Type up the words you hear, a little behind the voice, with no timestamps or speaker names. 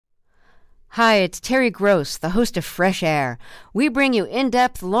Hi, it's Terry Gross, the host of Fresh Air. We bring you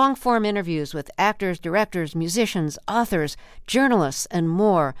in-depth, long-form interviews with actors, directors, musicians, authors, journalists, and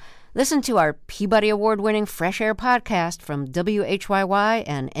more. Listen to our Peabody Award-winning Fresh Air podcast from WHYY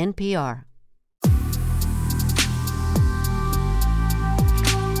and NPR.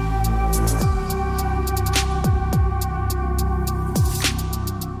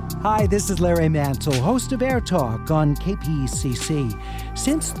 Hi, this is Larry Mansell, host of Air Talk on KPCC.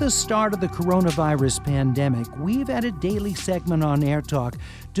 Since the start of the coronavirus pandemic, we've had a daily segment on Air Talk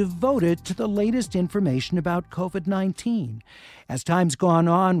devoted to the latest information about COVID-19. As time's gone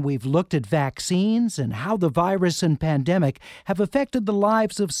on, we've looked at vaccines and how the virus and pandemic have affected the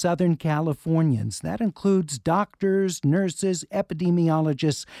lives of Southern Californians. That includes doctors, nurses,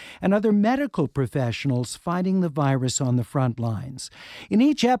 epidemiologists, and other medical professionals fighting the virus on the front lines. In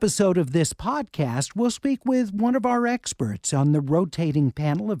each episode of this podcast, we'll speak with one of our experts on the rotating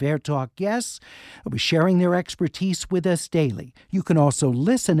panel of Air Talk guests who will be sharing their expertise with us daily. You can also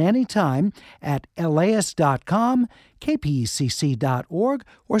listen anytime at laist.com, kpecc.org,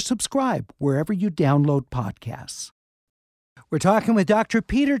 or subscribe wherever you download podcasts. We're talking with Dr.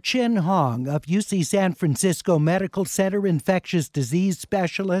 Peter Chin Hong of UC San Francisco Medical Center infectious disease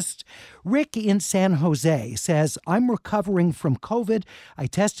specialist. Rick in San Jose says, I'm recovering from COVID. I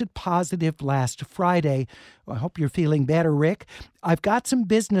tested positive last Friday. I hope you're feeling better, Rick. I've got some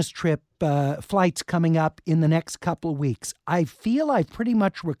business trip flights coming up in the next couple of weeks. I feel I've pretty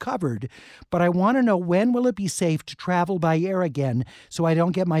much recovered, but I want to know, when will it be safe to travel by air again so I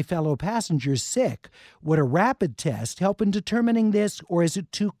don't get my fellow passengers sick? Would a rapid test help in determining this, or is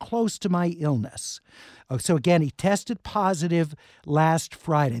it too close to my illness? So again, he tested positive last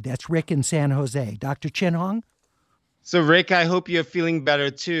Friday. That's Rick in San Jose. Dr. Chin Hong? So, Rick, I hope you're feeling better,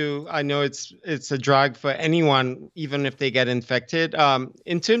 too. I know it's a drag for anyone, even if they get infected.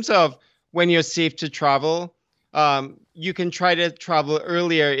 In terms of when you're safe to travel, you can try to travel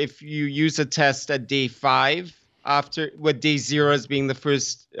earlier if you use a test at day 5, with day 0 as being the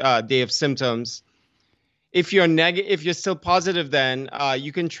first day of symptoms. If you're still positive, then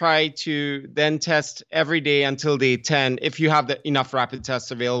you can try to then test every day until day 10 if you have enough rapid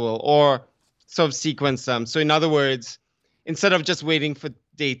tests available, or sort of sequence them. So in other words, instead of just waiting for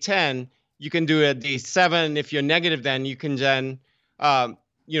day 10, you can do it at day 7. If you're negative, then you can then,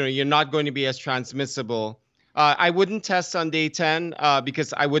 you're not going to be as transmissible. I wouldn't test on day 10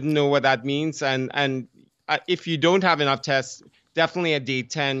 because I wouldn't know what that means. And if you don't have enough tests, definitely at day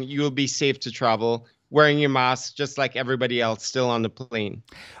 10, you'll be safe to travel, wearing your mask just like everybody else still on the plane.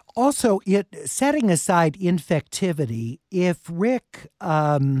 Also, setting aside infectivity, if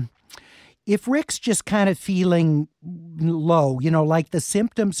Rick's just kind of feeling low, like the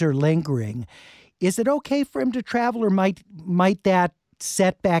symptoms are lingering, is it okay for him to travel, or might that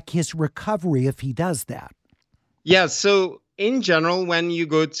set back his recovery if he does that? Yeah, so in general, when you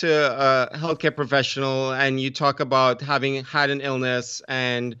go to a healthcare professional and you talk about having had an illness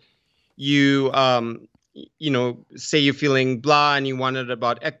and you, say you're feeling blah and you wondered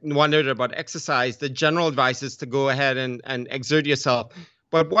about exercise, the general advice is to go ahead and exert yourself.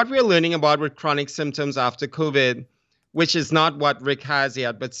 But what we're learning about with chronic symptoms after COVID, which is not what Rick has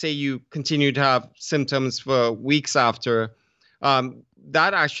yet, but say you continue to have symptoms for weeks after,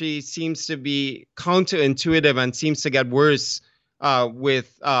 that actually seems to be counterintuitive and seems to get worse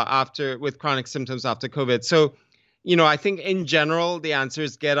with chronic symptoms after COVID. So, I think in general, the answer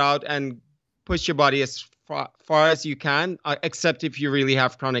is get out and push your body as far as you can, except if you really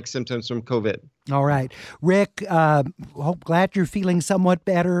have chronic symptoms from COVID. All right. Rick, glad you're feeling somewhat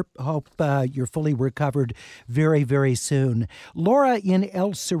better. Hope you're fully recovered very, very soon. Laura in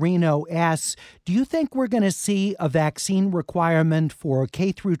El Sereno asks, do you think we're going to see a vaccine requirement for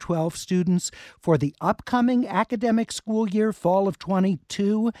K through 12 students for the upcoming academic school year, fall of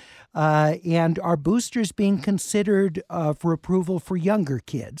 22? And are boosters being considered for approval for younger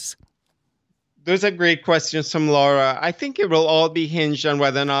kids? Those are great questions from Laura. I think it will all be hinged on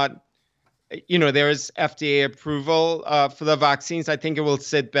whether or not, there is FDA approval for the vaccines. I think it will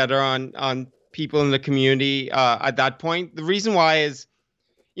sit better on people in the community at that point. The reason why is,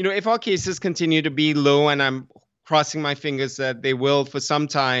 if our cases continue to be low, and I'm crossing my fingers that they will for some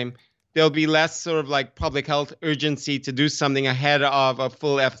time, there'll be less sort of like public health urgency to do something ahead of a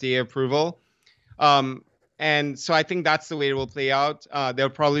full FDA approval. And so I think that's the way it will play out. There'll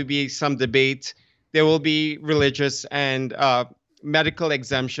probably be some debate. There will be religious and medical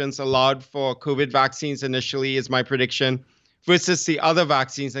exemptions allowed for COVID vaccines initially, is my prediction, versus the other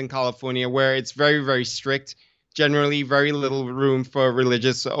vaccines in California where it's very, very strict, generally very little room for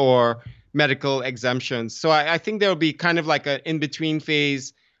religious or medical exemptions. So I think there'll be kind of like an in-between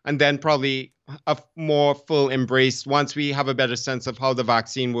phase and then probably a more full embrace once we have a better sense of how the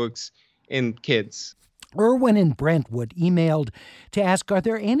vaccine works in kids. Erwin in Brentwood emailed to ask, are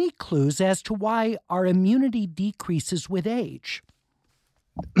there any clues as to why our immunity decreases with age?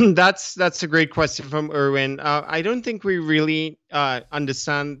 That's a great question from Erwin. I don't think we really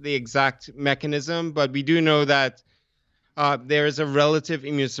understand the exact mechanism, but we do know that there is a relative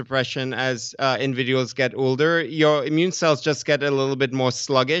immune suppression as individuals get older. Your immune cells just get a little bit more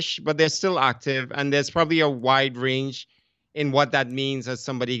sluggish, but they're still active, and there's probably a wide range in what that means as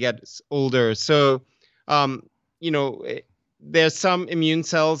somebody gets older. So, there's some immune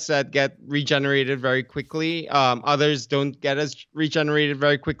cells that get regenerated very quickly. Others don't get as regenerated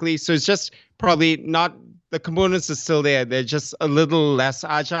very quickly. So it's just probably not, the components are still there. They're just a little less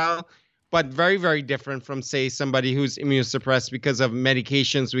agile, but very, very different from, say, somebody who's immunosuppressed because of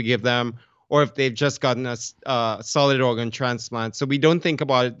medications we give them, or if they've just gotten a solid organ transplant. So we don't think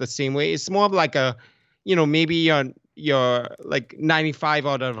about it the same way. It's more of like maybe you're like 95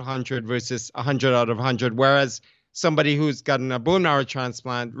 out of 100 versus 100 out of 100, whereas somebody who's gotten a bone marrow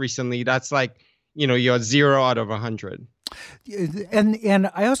transplant recently, that's like, you're 0 out of 100. And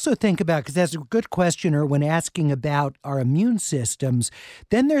I also think about, because that's a good questioner when asking about our immune systems,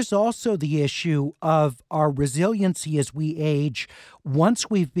 then there's also the issue of our resiliency as we age once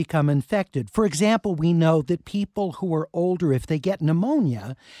we've become infected. For example, we know that people who are older, if they get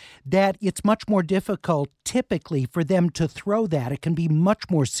pneumonia, that it's much more difficult typically for them to throw that. It can be much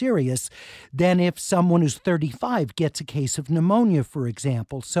more serious than if someone who's 35 gets a case of pneumonia, for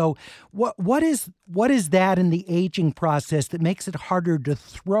example. So what is that in the aging process that makes it harder to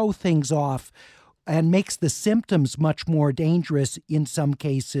throw things off and makes the symptoms much more dangerous in some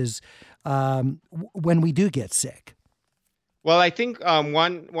cases when we do get sick? Well, I think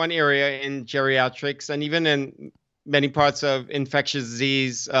one area in geriatrics and even in many parts of infectious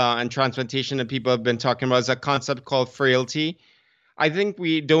disease and transplantation that people have been talking about is a concept called frailty. I think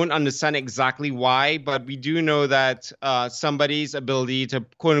we don't understand exactly why, but we do know that somebody's ability to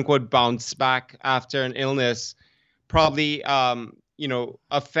quote unquote bounce back after an illness probably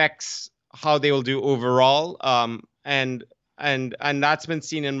affects how they will do overall. And that's been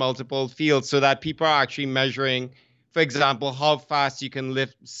seen in multiple fields, so that people are actually measuring, for example, how fast you can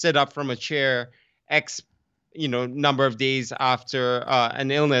sit up from a chair X, number of days after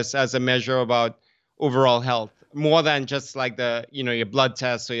an illness as a measure about overall health, more than just like your blood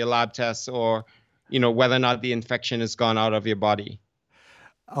tests or your lab tests or, whether or not the infection has gone out of your body.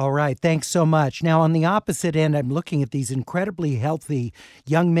 All right. Thanks so much. Now, on the opposite end, I'm looking at these incredibly healthy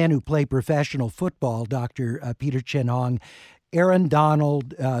young men who play professional football, Dr. Peter Chen-Hong. Aaron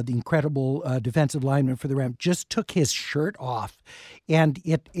Donald, the incredible defensive lineman for the Rams, just took his shirt off, and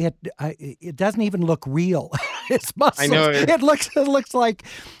it doesn't even look real. His muscles. I know it looks like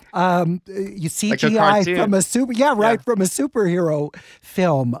you CGI like from a from a superhero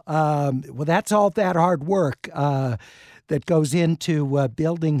film. Well, that's all that hard work that goes into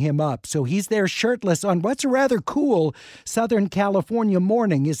building him up. So he's there shirtless on what's a rather cool Southern California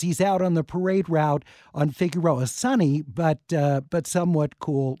morning as he's out on the parade route on Figueroa. Sunny, but somewhat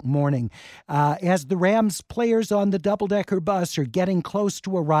cool morning. As the Rams players on the double-decker bus are getting close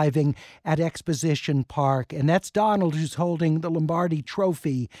to arriving at Exposition Park, and that's Donald who's holding the Lombardi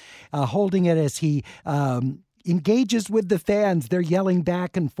Trophy, holding it as he engages with the fans. They're yelling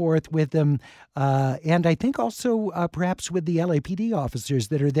back and forth with them. And I think also perhaps with the LAPD officers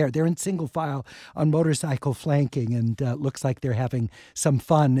that are there. They're in single file on motorcycle flanking, and looks like they're having some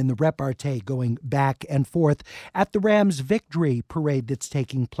fun in the repartee going back and forth at the Rams victory parade that's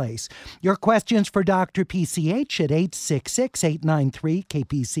taking place. Your questions for Dr. PCH at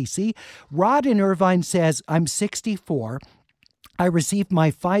 866-893-KPCC. Rod in Irvine says, I'm 64. I received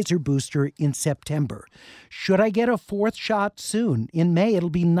my Pfizer booster in September. Should I get a fourth shot soon? In May, it'll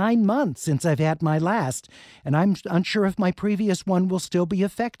be 9 months since I've had my last, and I'm unsure if my previous one will still be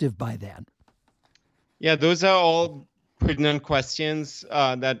effective by then. Yeah, those are all pertinent questions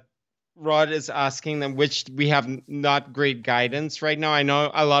that Rod is asking them, which we have not great guidance right now. I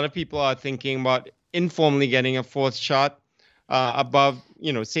know a lot of people are thinking about informally getting a fourth shot above,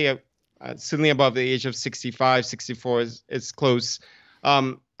 certainly above the age of 65, 64 is close.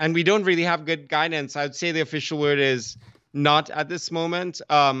 And we don't really have good guidance. I would say the official word is not at this moment.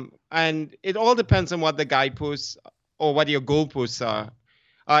 And it all depends on what the guideposts or what your goalposts are.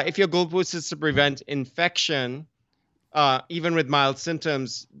 If your goalpost is to prevent infection, even with mild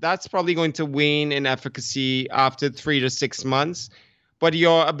symptoms, that's probably going to wane in efficacy after 3 to 6 months. But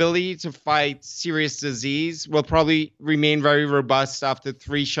your ability to fight serious disease will probably remain very robust after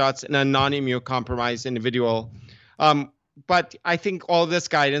 3 shots in a non-immunocompromised individual. But I think all this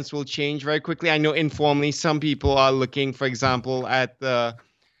guidance will change very quickly. I know informally some people are looking, for example, at the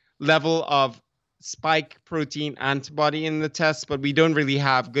level of spike protein antibody in the test, but we don't really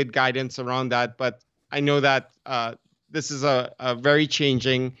have good guidance around that. But I know that this is a very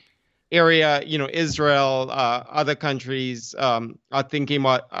changing area. Israel, other countries are thinking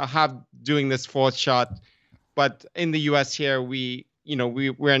about doing this fourth shot. But in the U.S. here, we're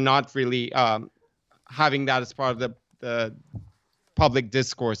not really having that as part of the public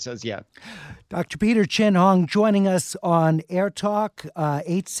discourse as yet. Dr. Peter Chin Hong joining us on Air Talk,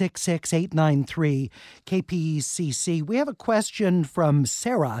 866-893-KPCC. We have a question from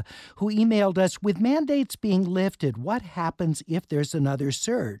Sarah, who emailed us, with mandates being lifted, what happens if there's another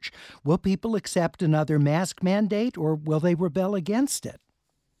surge? Will people accept another mask mandate, or will they rebel against it?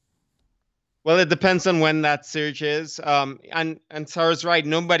 Well, it depends on when that surge is. And Sarah's right.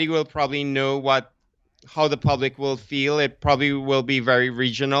 Nobody will probably know how the public will feel. It probably will be very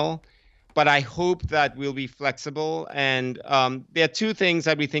regional. But I hope that we'll be flexible. And there are two things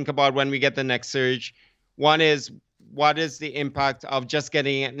that we think about when we get the next surge. One is, what is the impact of just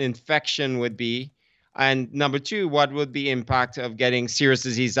getting an infection would be? And number two, what would the impact of getting serious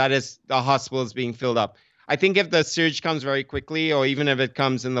disease? That is, the hospitals being filled up. I think if the surge comes very quickly, or even if it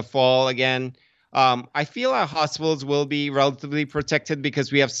comes in the fall again, I feel our hospitals will be relatively protected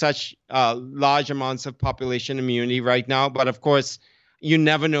because we have such large amounts of population immunity right now. But of course, you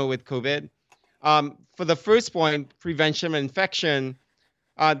never know with COVID. For the first point, prevention of infection,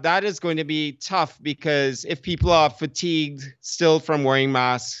 that is going to be tough, because if people are fatigued still from wearing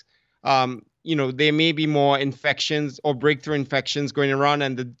masks, there may be more infections or breakthrough infections going around.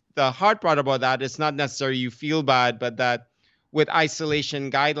 And the hard part about that is not necessarily you feel bad, but that with isolation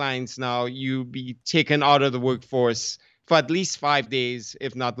guidelines now, you be taken out of the workforce for at least 5 days,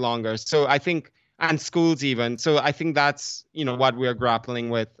 if not longer. So I think, and schools even. So I think that's, what we're grappling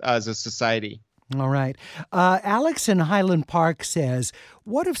with as a society. All right. Alex in Highland Park says,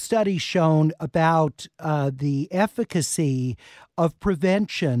 what have studies shown about the efficacy of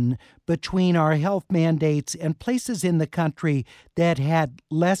prevention between our health mandates and places in the country that had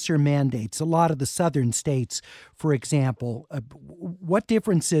lesser mandates? A lot of the southern states, for example. What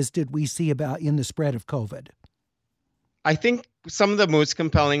differences did we see in the spread of COVID? I think some of the most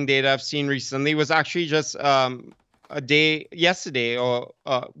compelling data I've seen recently was actually just yesterday,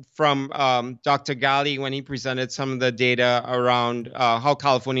 from Dr. Ghali, when he presented some of the data around how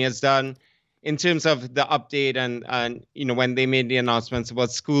California has done in terms of the update and when they made the announcements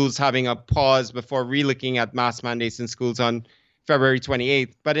about schools having a pause before relooking at mask mandates in schools on February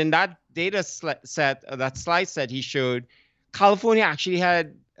 28th. But in that data set, that slide set he showed, California actually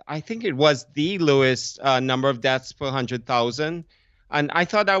had, I think it was the lowest number of deaths per 100,000. And I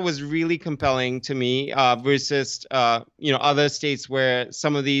thought that was really compelling to me versus, other states where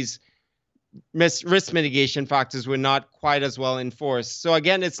some of these risk mitigation factors were not quite as well enforced. So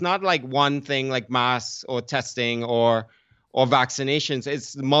again, it's not like one thing like masks or testing or vaccinations.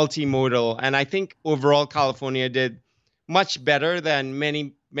 It's multimodal. And I think overall California did much better than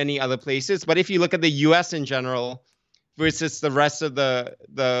many, many other places. But if you look at the US in general versus the rest of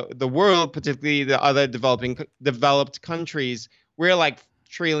the world, particularly the other developed countries, we're like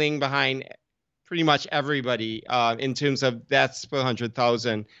trailing behind pretty much everybody in terms of deaths per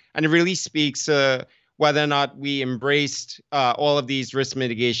 100,000. And it really speaks to whether or not we embraced all of these risk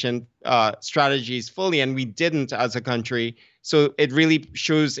mitigation strategies fully, and we didn't as a country. So it really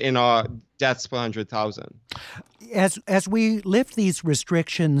shows in our deaths per 100,000. As we lift these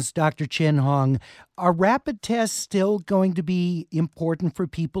restrictions, Dr. Chin Hong, are rapid tests still going to be important for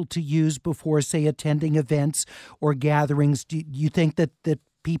people to use before, say, attending events or gatherings? Do you think that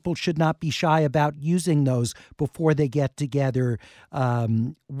people should not be shy about using those before they get together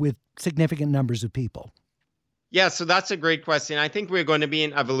with significant numbers of people? Yeah, so that's a great question. I think we're going to be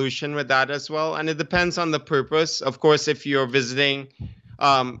in evolution with that as well. And it depends on the purpose. Of course, if you're visiting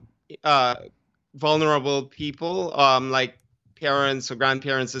vulnerable people like parents or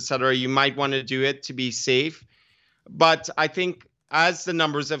grandparents, et cetera, you might want to do it to be safe. But I think as the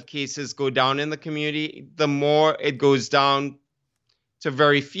numbers of cases go down in the community, the more it goes down to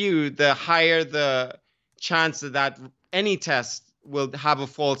very few, the higher the chance that any test will have a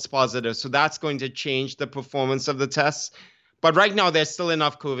false positive. So that's going to change the performance of the tests. But right now, there's still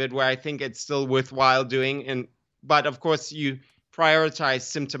enough COVID where I think it's still worthwhile doing. But of course, you prioritize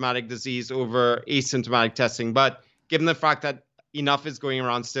symptomatic disease over asymptomatic testing. But given the fact that enough is going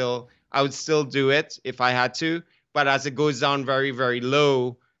around still, I would still do it if I had to. But as it goes down very, very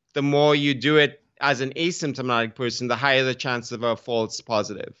low, the more you do it as an asymptomatic person, the higher the chance of a false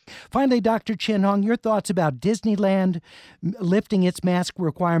positive. Finally, Dr. Chin Hong, your thoughts about Disneyland lifting its mask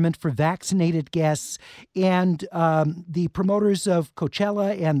requirement for vaccinated guests, and the promoters of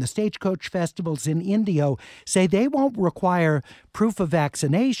Coachella and the Stagecoach festivals in Indio say they won't require proof of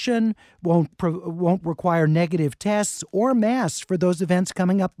vaccination, won't require negative tests or masks for those events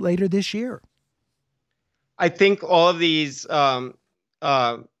coming up later this year. I think all of these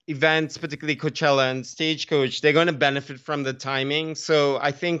events, particularly Coachella and Stagecoach, they're going to benefit from the timing. So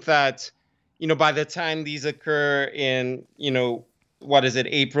I think that, by the time these occur in, April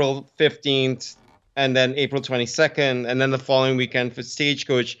 15th and then April 22nd, and then the following weekend for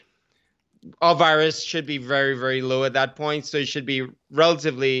Stagecoach, our virus should be very, very low at that point. So it should be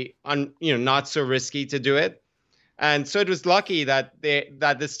relatively, not so risky to do it. And so it was lucky that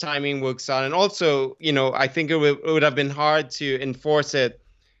this timing works out. And also, I think it would have been hard to enforce it,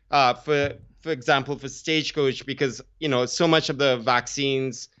 for example, for Stagecoach, because, so much of the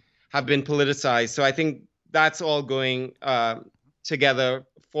vaccines have been politicized. So I think that's all going together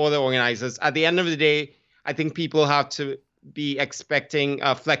for the organizers. At the end of the day, I think people have to be expecting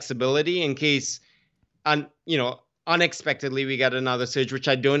flexibility in case, unexpectedly we get another surge, which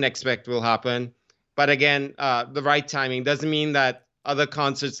I don't expect will happen. But again, the right timing doesn't mean that other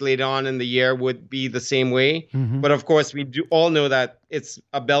concerts later on in the year would be the same way. Mm-hmm. But of course, we do all know that it's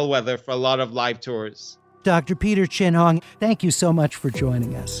a bellwether for a lot of live tours. Dr. Peter Chin Hong, thank you so much for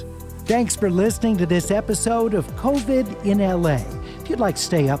joining us. Thanks for listening to this episode of COVID in LA. If you'd like to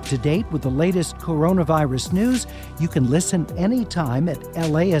stay up to date with the latest coronavirus news, you can listen anytime at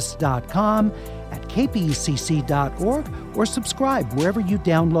laist.com, at kpecc.org, or subscribe wherever you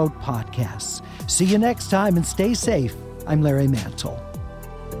download podcasts. See you next time and stay safe. I'm Larry Mantle.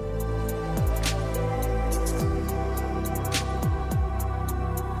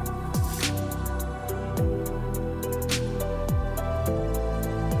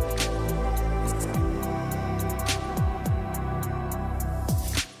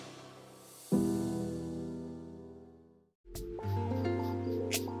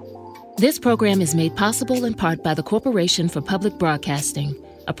 This program is made possible in part by the Corporation for Public Broadcasting,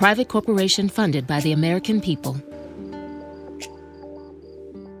 a private corporation funded by the American people.